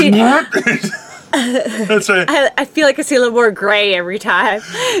 That's right. I feel like I see a little more gray every time.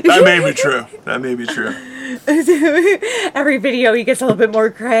 That may be true. That may be true. Every video he gets a little bit more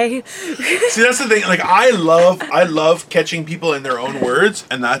gray. See, that's the thing. Like, I love catching people in their own words,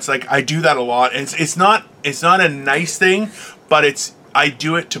 and that's like I do that a lot. And it's not a nice thing, but I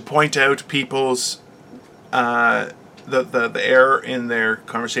do it to point out people's the error in their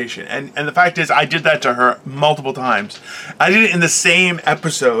conversation. And the fact is, I did that to her multiple times. I did it in the same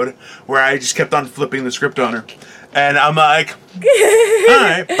episode where I just kept on flipping the script on her. And I'm like, all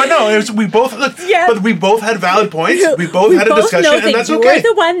right, but no, we both but we both had valid points. We both had a discussion, and that's okay. You're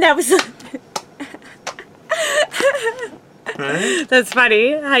the one that was. Right? That's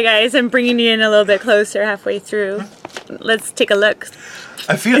funny. Hi guys, I'm bringing you in a little bit closer halfway through. Let's take a look.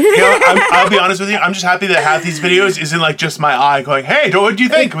 I feel, I'll be honest with you. I'm just happy that half these videos isn't like just my eye going, "Hey, what do you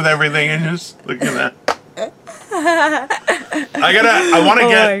think?" with everything, and just looking at that. I want to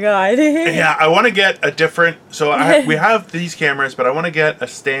get. Oh my god. Yeah, I want to get a different. So we have these cameras, but I want to get a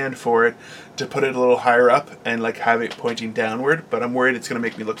stand for it to put it a little higher up and like have it pointing downward. But I'm worried it's gonna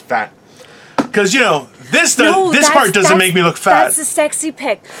make me look fat. Because this part doesn't make me look fat. That's a sexy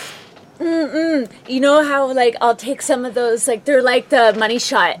pic. You know how like I'll take some of those like they're like the money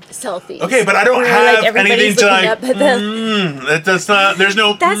shot selfies. Okay, but I don't have anything to like. That's not. There's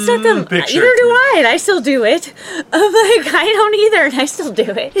no. That's not the picture. Either do I, and I still do it. I'm like I don't either, and I still do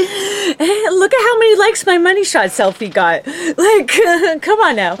it. Look at how many likes my money shot selfie got. Like, come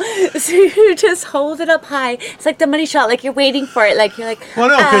on now. So you just hold it up high. It's like the money shot. Like you're waiting for it. Like you're like. Well,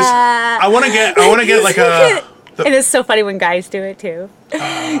 no, because I want to get like a. And it's so funny when guys do it too. You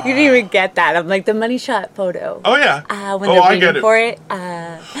didn't even get that. I'm like the money shot photo. Oh yeah. When they're waiting for it.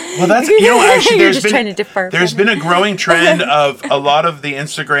 Well, that's actually there's been a growing trend of a lot of the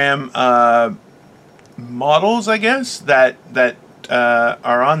Instagram models, I guess that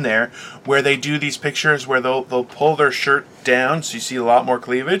are on there where they do these pictures where they'll pull their shirt down so you see a lot more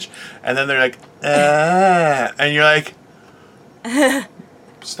cleavage, and then they're like, and you're like.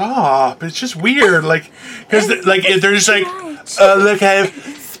 Stop! It's just weird, like, because like they're just like, look, I have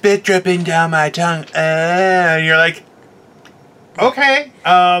spit dripping down my tongue, and you're like, okay,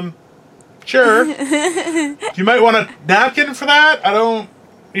 sure. You might want a napkin for that.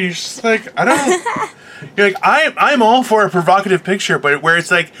 You're just like, I don't. You're like, I'm all for a provocative picture, but where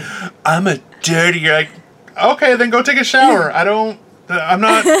it's like, I'm a dirty. You're like, okay, then go take a shower. I don't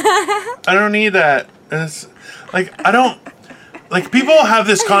need that. It's like I don't. Like, people have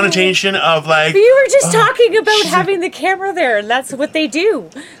this connotation of, like... But you were just talking about having the camera there, and that's what they do.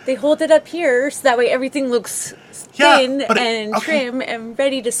 They hold it up here, so that way everything looks thin and trim and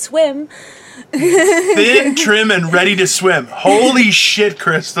ready to swim. Thin, trim, and ready to swim. Holy shit,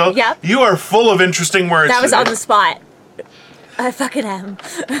 Crystal. Yep. You are full of interesting words. That was on the spot. I fucking am.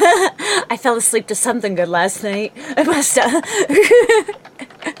 I fell asleep to something good last night. I must have.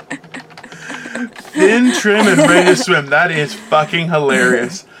 Thin, trim, and ready to swim. That is fucking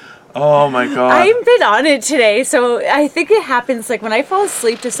hilarious. Oh my god. I've been on it today, so I think it happens like when I fall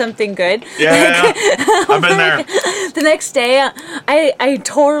asleep to something good. Yeah. I've been there. The next day, I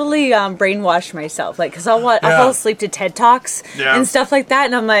totally brainwash myself, like, because I'll fall asleep to TED Talks and stuff like that,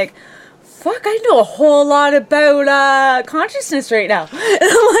 and I'm like, fuck, I know a whole lot about consciousness right now. And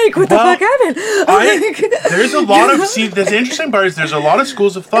I'm like, what the fuck happened? There's a lot of, the interesting part is there's a lot of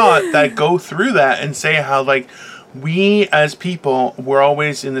schools of thought that go through that and say how, like, we as people, we're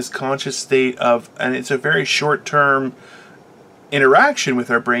always in this conscious state of, and it's a very short-term interaction with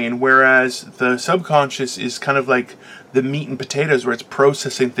our brain, whereas the subconscious is kind of like the meat and potatoes where it's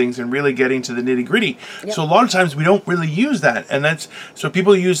processing things and really getting to the nitty-gritty. Yep. So a lot of times we don't really use that, and that's, so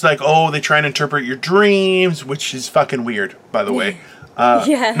people use like, oh, they try and interpret your dreams, which is fucking weird, by the way. No,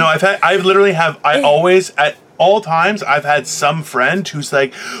 I always, at all times, I've had some friend who's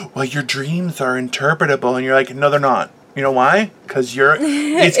like, well, your dreams are interpretable, and you're like, no, they're not. You know why? Because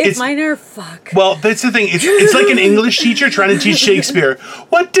it's mine are fuck. Well, that's the thing. It's like an English teacher trying to teach Shakespeare.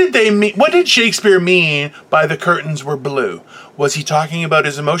 What did they mean? What did Shakespeare mean by the curtains were blue? Was he talking about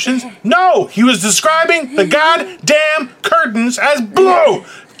his emotions? No, he was describing the goddamn curtains as blue.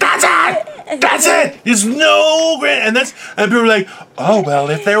 That's it. That's it. There's no and people are like, oh well,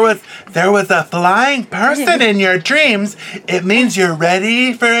 if there was a flying person in your dreams, it means you're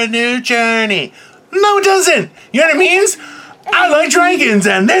ready for a new journey. No, it doesn't. You know what it means? I like dragons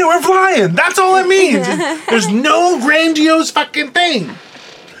and they were flying. That's all it means. There's no grandiose fucking thing.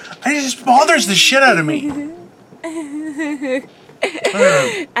 It just bothers the shit out of me.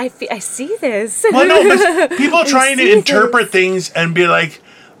 I see this. Well, no, but people trying to interpret things and be like,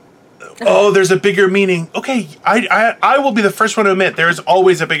 oh, there's a bigger meaning. Okay, I will be the first one to admit there is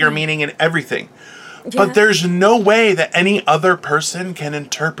always a bigger meaning in everything. Yeah. But there's no way that any other person can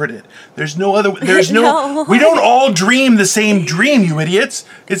interpret it. There's no other. There's no. We don't all dream the same dream, you idiots.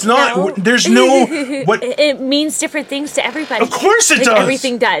 It's not. No. There's no. What? It means different things to everybody. Of course it does.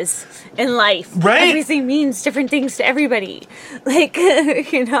 Everything does in life. Right. Everything means different things to everybody. Like,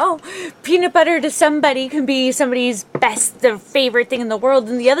 peanut butter to somebody can be somebody's their favorite thing in the world,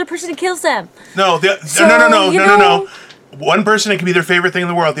 and the other person kills them. No. No. One person, it can be their favorite thing in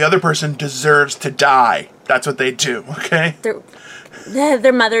the world. The other person deserves to die. That's what they do, okay?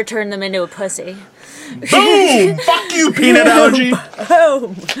 Their mother turned them into a pussy. Boom! Fuck you, peanut allergy!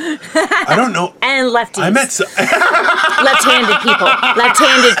 Boom! I don't know. And lefties. I met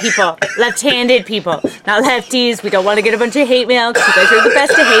Left-handed people. Not lefties. We don't want to get a bunch of hate mail because you guys are the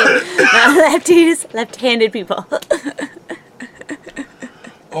best to hate. Not lefties. Left-handed people.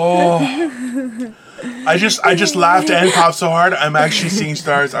 Oh... I just laughed and coughed so hard. I'm actually seeing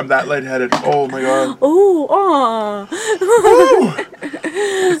stars. I'm that lightheaded. Oh my god. Oh, aw.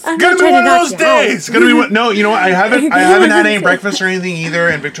 It's gonna be one of those days. It's gonna be one. No, you know what? I haven't had any breakfast or anything either.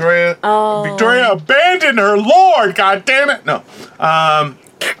 And Victoria abandoned her lord. God damn it. No.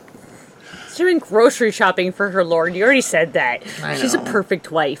 She's doing grocery shopping for her lord. You already said that. She's a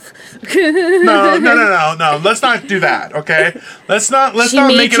perfect wife. No. Let's not do that, okay? Let's not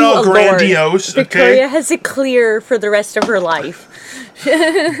make it all grandiose, okay? Victoria has it clear for the rest of her life.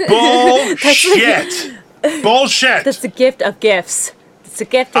 Bullshit. Bullshit. That's the gift of gifts. It's a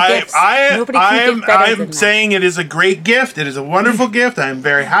gift of gifts. Nobody can give better than that. saying it is a great gift. It is a wonderful gift. I am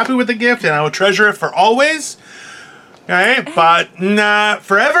very happy with the gift, and I will treasure it for always. Okay, but not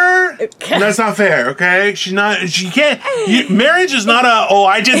forever. That's not fair. Okay, she can't. Marriage is not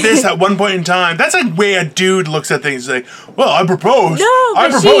I did this at one point in time. That's like way a dude looks at things like, well, I proposed.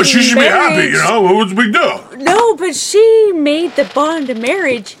 She should be happy. What's the big deal? No, but she made the bond of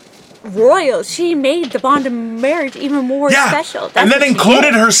marriage royal. She made the bond of marriage even more special. That's and then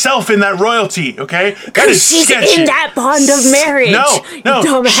included herself in that royalty, okay? That is she's sketchy. In that bond of marriage. No. She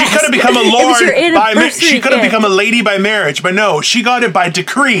could have become a lord she could have become a lady by marriage, but no, she got it by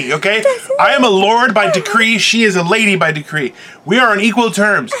decree, okay? I am a lord by decree, she is a lady by decree. We are on equal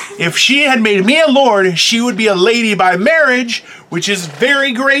terms. If she had made me a lord, she would be a lady by marriage, which is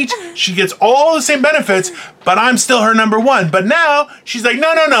very great. She gets all the same benefits, but I'm still her number one. But now, she's like,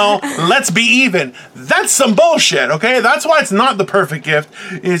 no, let's be even. That's some bullshit, okay? That's why it's not the perfect gift,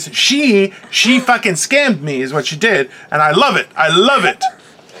 is she fucking scammed me, is what she did, and I love it.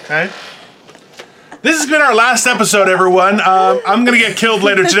 Okay? This has been our last episode, everyone. I'm gonna get killed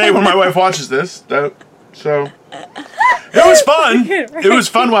later today when my wife watches this, so... It was fun. Right. It was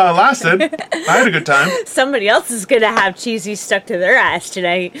fun while it lasted. I had a good time. Somebody else is going to have cheesy stuck to their ass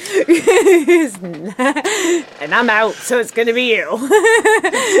tonight. And I'm out, so it's going to be you.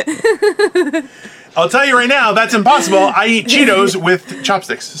 I'll tell you right now, that's impossible. I eat Cheetos with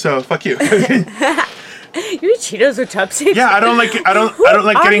chopsticks, so fuck you. You eat Cheetos with chopsticks? Yeah, I don't like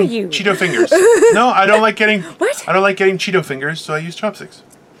getting you? Cheeto fingers. No, I don't like getting What? I don't like getting Cheeto fingers, so I use chopsticks.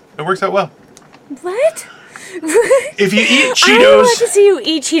 It works out well. What? If you eat I want Cheetos, to see you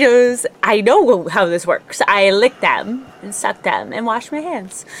eat Cheetos. I know how this works. I lick them and suck them and wash my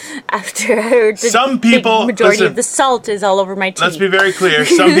hands after Some people- big majority listen, of the salt is all over my teeth. let's be very clear.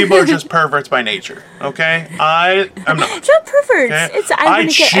 Some people are just perverts by nature. Okay, I'm not. It's not perverts. Okay? It's I'm gonna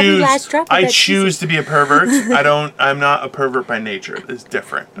get every last drop of I that choose to be a pervert. I'm not a pervert by nature. It's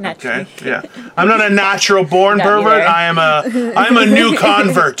different. Naturally. Okay. Yeah. I'm not a natural born Not pervert. either. I'm a new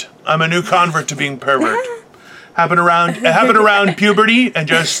convert. I'm a new convert to being pervert. It happened around puberty and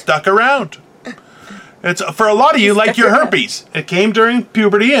just stuck around. It's for a lot of you like your herpes. It came during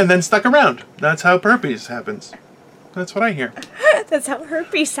puberty and then stuck around. That's how herpes happens. That's what I hear. That's how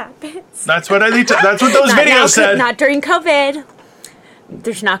herpes happens. That's what that's what those Not now, videos said. Not during COVID.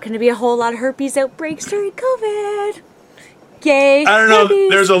 There's not going to be a whole lot of herpes outbreaks during COVID. Yay. I don't know. herpes.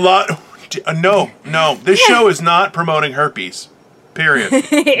 There's a lot. No. This show is not promoting herpes. Period.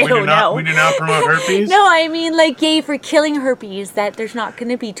 We do not promote herpes. No, I mean like yay for killing herpes. That there's not going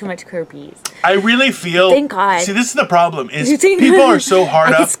to be too much herpes. I really feel. Thank God. See, this is the problem. Is You think- people are so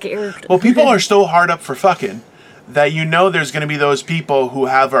hard I up. get scared. Well, people are so hard up for fucking that there's going to be those people who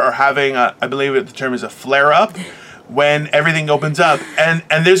are having a, I believe the term is a flare up when everything opens up, and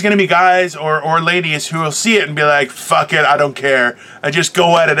there's going to be guys or ladies who will see it and be like, fuck it, I don't care, I just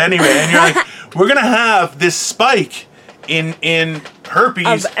go at it anyway. And you're like, we're going to have this spike in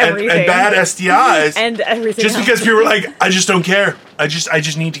herpes and bad STIs and everything just else. because people are like, I just don't care. I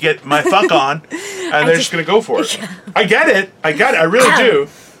just need to get my fuck on, and they're just gonna go for it. Yeah. I get it. I really do.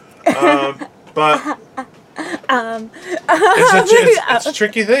 But it's a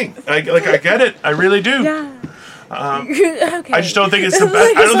tricky thing. I get it. I really do. Yeah. Okay. I just don't think it's the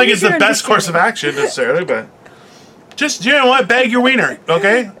best. I don't think it's the best course of action necessarily, but. Just, you know what, bag your wiener,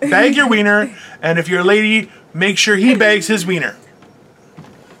 okay? Bag your wiener, and if you're a lady, make sure he bags his wiener.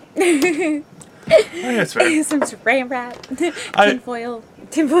 I think that's fair. Some saran wrap, tinfoil.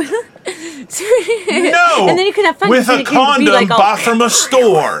 No! And then you can have fun with so a you can be condom like all- bought from a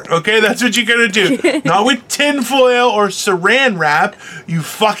store, okay? That's what you're gonna do. Not with tinfoil or saran wrap, you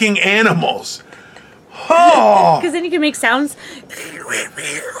fucking animals. Oh! Because then you can make sounds.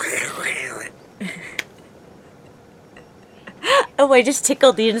 Oh, I just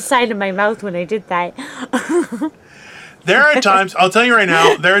tickled the inside of my mouth when I did that. There are times, I'll tell you right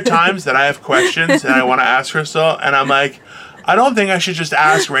now, there are times that I have questions and I want to ask Crystal, and I'm like, I don't think I should just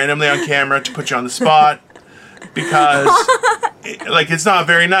ask randomly on camera to put you on the spot because, it's not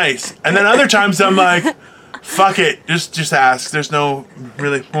very nice. And then other times I'm like, fuck it, just ask. There's no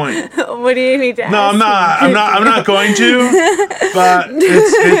really point. What do you need to ask? No, I'm not going to. But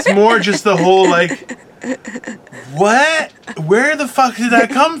it's more just the whole like, what? Where the fuck did that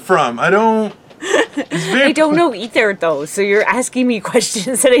come from? I don't know either, though. So you're asking me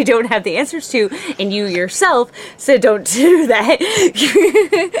questions that I don't have the answers to, and you yourself said don't do that.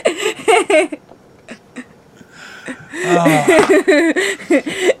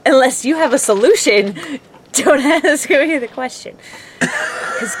 Unless you have a solution, don't ask me the question.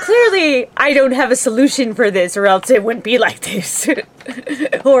 Because clearly I don't have a solution for this, or else it wouldn't be like this.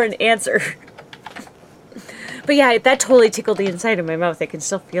 Or an answer. But yeah, that totally tickled the inside of my mouth. I can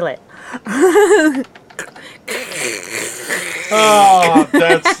still feel it. Oh,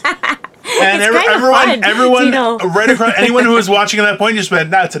 that's... And everyone, you know. right across, anyone who was watching at that point just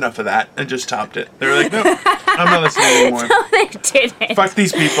went, that's enough of that, and just stopped it. They were like, no, I'm not listening anymore. No, they didn't. Fuck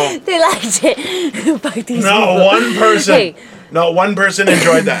these people. They liked it. Fuck these No, people. one person. Hey. Not one person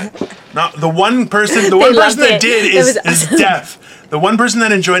enjoyed that. Not the one person. The one person that loved it. did It is was awesome. deaf. The one person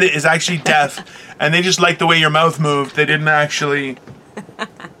that enjoyed it is actually deaf, and they just liked the way your mouth moved. They didn't actually.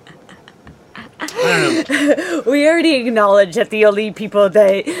 I don't know. We already acknowledged that the only people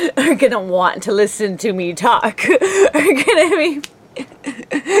that are gonna want to listen to me talk are gonna be.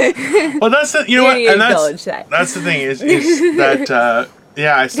 Well, that's the We and acknowledge that. that's the thing is that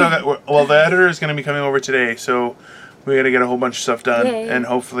yeah, I still got. Well, the editor is going to be coming over today, so we got to get a whole bunch of stuff done, Yay. and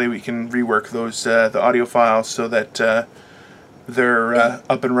hopefully we can rework those the audio files so that they're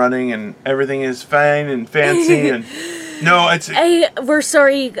up and running and everything is fine and fancy and no, We're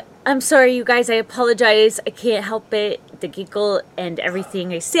sorry. I'm sorry, you guys. I apologize. I can't help it. The giggle and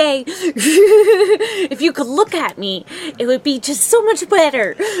everything I say. If you could look at me, it would be just so much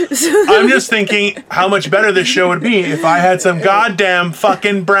better. I'm just thinking how much better this show would be if I had some goddamn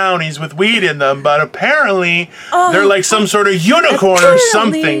fucking brownies with weed in them, but apparently they're like some sort of unicorn or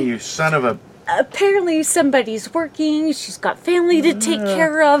something, you son of a apparently somebody's working. She's got family to take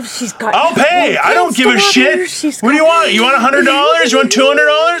care of. She's got. I'll pay. I don't give a shit. What do you want? You want $100? You want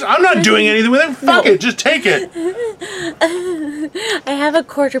 $200? I'm not doing anything with it. Fuck it. Just take it. I have a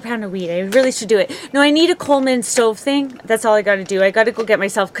quarter-pound of wheat. I really should do it. No, I need a Coleman stove thing. That's all I got to do. I got to go get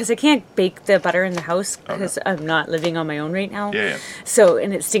myself, because I can't bake the butter in the house because I'm not living on my own right now. Yeah. So,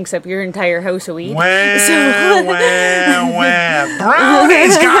 and it stinks up your entire house of weed. Wah.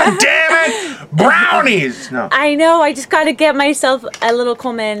 Brownies, God damn it! Brownies! No. I know. I just got to get myself a little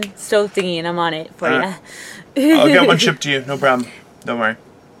Coleman stove thingy, and I'm on it for you. I'll get one shipped to you. No problem. Don't worry.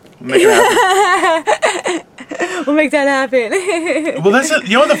 We'll make it happen. We'll make that happen. Well, that's it.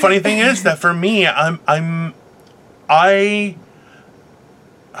 You know what the funny thing is? That for me, I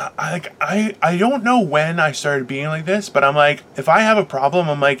don't know when I started being like this, but I'm like, if I have a problem,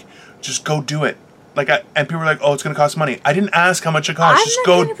 I'm like, just go do it. Like, and people are like, oh, it's going to cost money. I didn't ask how much it costs. Just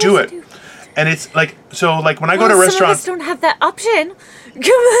go do it. And it's like, so like when I go to a restaurant. Some of us don't have that option.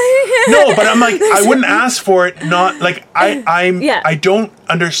 No, but I'm like, I wouldn't ask for it. Not like I don't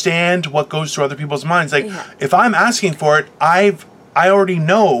understand what goes through other people's minds. Like if I'm asking for it, I already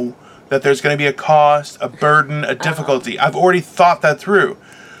know that there's going to be a cost, a burden, a difficulty. I've already thought that through.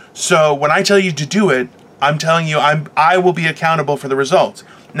 So when I tell you to do it, I'm telling you I will be accountable for the results.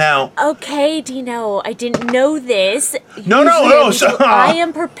 Now. Okay, Dino, I didn't know this. No. I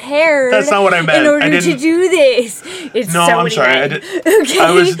am prepared. That's not what I meant. In order to do this. I'm sorry. I did.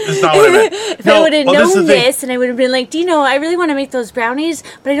 Okay. That's not what I meant. If I would have known this, and I would have been like, Dino, I really want to make those brownies,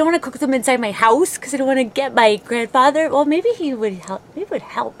 but I don't want to cook them inside my house because I don't want to get my grandfather. Well, maybe he would help. Maybe it would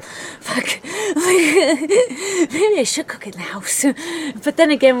help. Fuck. Maybe I should cook in the house. But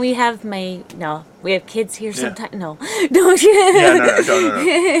then again, we have kids here sometimes. No. No.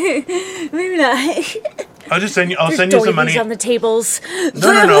 Maybe not. I'll send you some money. On the tables. No.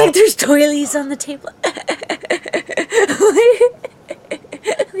 Like there's doilies on the table.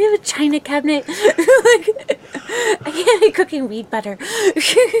 We have a china cabinet. I can't be cooking weed butter.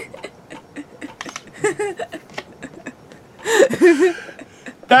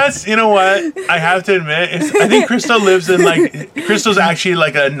 That's, you know what, I have to admit, I think Crystal's actually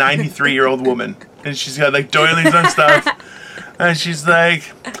like a 93-year-old woman. And she's got like doilies and stuff. And she's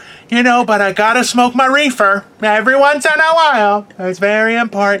like, but I gotta smoke my reefer every once in a while. It's very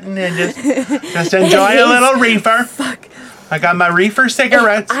important, and just enjoy a little reefer. Fuck. I got my reefer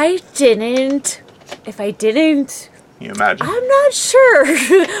cigarettes. If I didn't, can you imagine? I'm not sure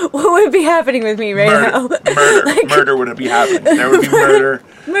what would be happening with me now. Murder would be happening. There would be murder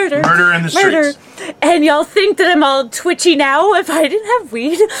in the streets. And y'all think that I'm all twitchy now? If I didn't have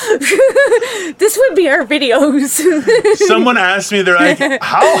weed, this would be our videos. Someone asked me, they're like,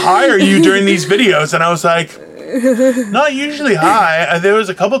 how high are you during these videos? And I was like, not usually high. There was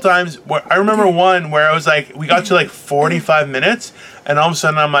a couple times where I remember one where I was like, we got to like 45 minutes, and all of a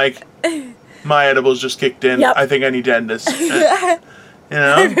sudden I'm like, my edibles just kicked in. Yep. I think I need to end this.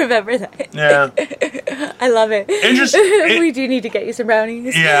 I remember that. Yeah. I love it. We do need to get you some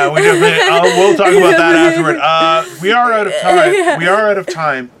brownies. Yeah, we definitely. We'll talk about that afterward. We are out of time. We are out of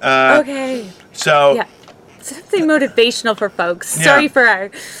time. Okay. So. Yeah. Something motivational for folks. Yeah. Sorry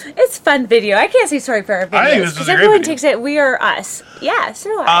for it's a fun video. I can't say sorry for our videos. I think this was a great everyone video. Takes it. We are us. Yeah. So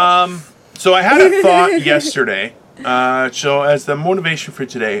do I. So I had a thought yesterday. So as the motivation for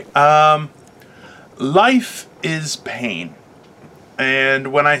today, life is pain.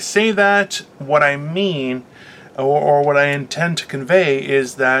 And when I say that, what I mean, or what I intend to convey,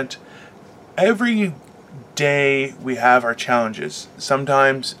 is that every day we have our challenges.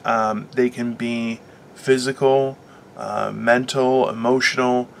 Sometimes they can be physical, mental,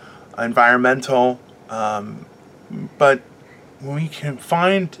 emotional, environmental, but we can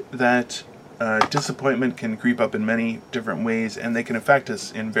find that disappointment can creep up in many different ways, and they can affect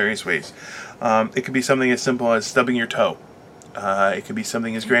us in various ways. It could be something as simple as stubbing your toe. It could be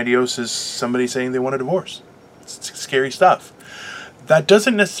something as grandiose as somebody saying they want a divorce. It's scary stuff. That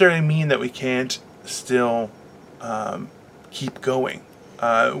doesn't necessarily mean that we can't still keep going.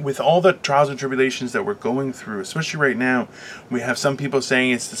 With all the trials and tribulations that we're going through, especially right now, we have some people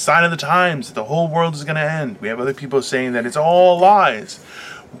saying it's the sign of the times, that the whole world is going to end. We have other people saying that it's all lies.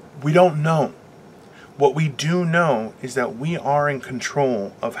 We don't know. What we do know is that we are in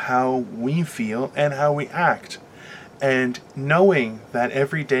control of how we feel and how we act. And knowing that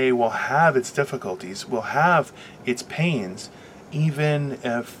every day will have its difficulties, will have its pains, even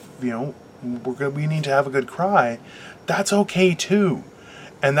if, we need to have a good cry, that's okay too.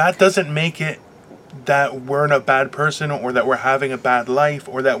 And that doesn't make it that we're a bad person, or that we're having a bad life,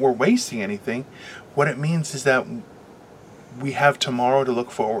 or that we're wasting anything. What it means is that we have tomorrow to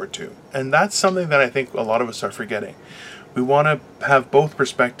look forward to. And that's something that I think a lot of us are forgetting. We want to have both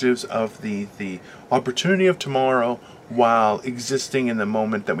perspectives of the opportunity of tomorrow while existing in the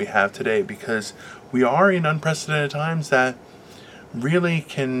moment that we have today, because we are in unprecedented times that really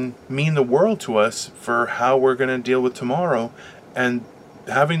can mean the world to us for how we're going to deal with tomorrow. And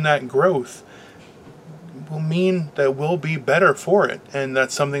having that growth will mean that we'll be better for it. And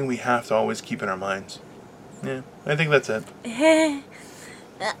that's something we have to always keep in our minds. Yeah, I think that's it. Can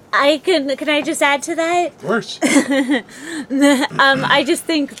I just add to that? Of course. I just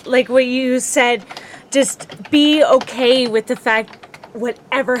think, like what you said, just be okay with the fact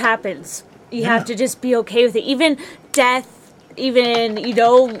whatever happens. You have to just be okay with it. Even death,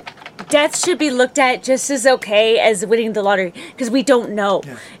 death should be looked at just as okay as winning the lottery, because we don't know.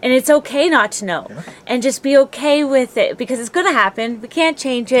 Yeah. And it's okay not to know. Yeah. And just be okay with it, because it's going to happen. We can't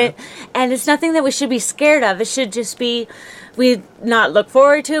change it. Yeah. And it's nothing that we should be scared of. It should just be, we not look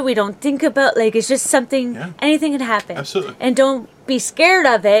forward to, we don't think about, like, it's just something, anything can happen. Absolutely. And don't be scared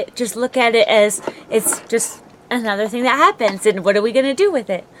of it. Just look at it as it's just another thing that happens, and what are we going to do with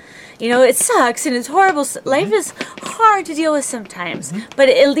it? It sucks and it's horrible. Life is hard to deal with sometimes. But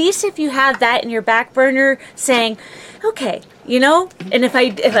at least if you have that in your back burner saying, okay, and if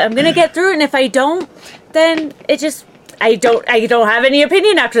I'm going to get through it, and if I don't, then it just, I don't have any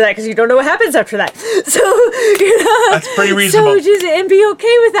opinion after that, because you don't know what happens after that. So, that's pretty reasonable. So and be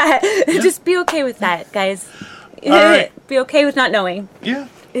okay with that. Yeah. Just be okay with that, guys. All right. Be okay with not knowing. Yeah.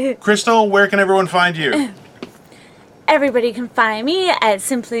 Crystal, where can everyone find you? Everybody can find me at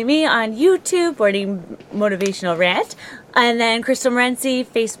Simply Me on YouTube, Morning Motivational Rant. And then Crystal Morency,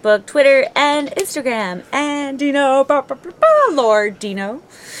 Facebook, Twitter, and Instagram. And Dino, Lord Dino.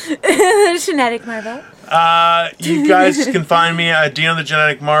 Genetic Marvel. You guys can find me at Dino the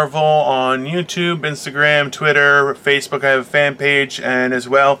Genetic Marvel on YouTube, Instagram, Twitter, Facebook. I have a fan page, and as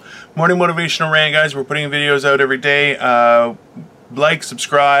well, Morning Motivational Rant, guys. We're putting videos out every day. Like,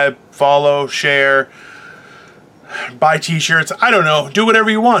 subscribe, follow, share. Buy t-shirts. I don't know. Do whatever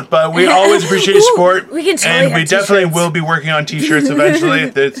you want, but we always appreciate your support. We can totally and we definitely will be working on t-shirts eventually.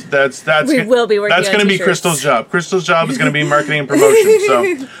 That's will be working. That's going to be Crystal's job. Crystal's job is going to be marketing and promotion.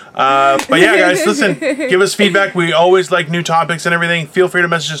 So, but yeah, guys, listen. Give us feedback. We always like new topics and everything. Feel free to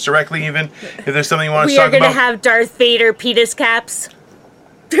message us directly, even if there's something you want to talk about. We are going to have Darth Vader penis caps.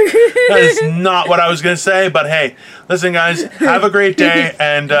 That is not what I was going to say, but hey, listen, guys. Have a great day,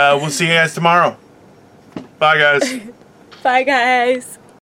 and we'll see you guys tomorrow. Bye, guys. Bye, guys.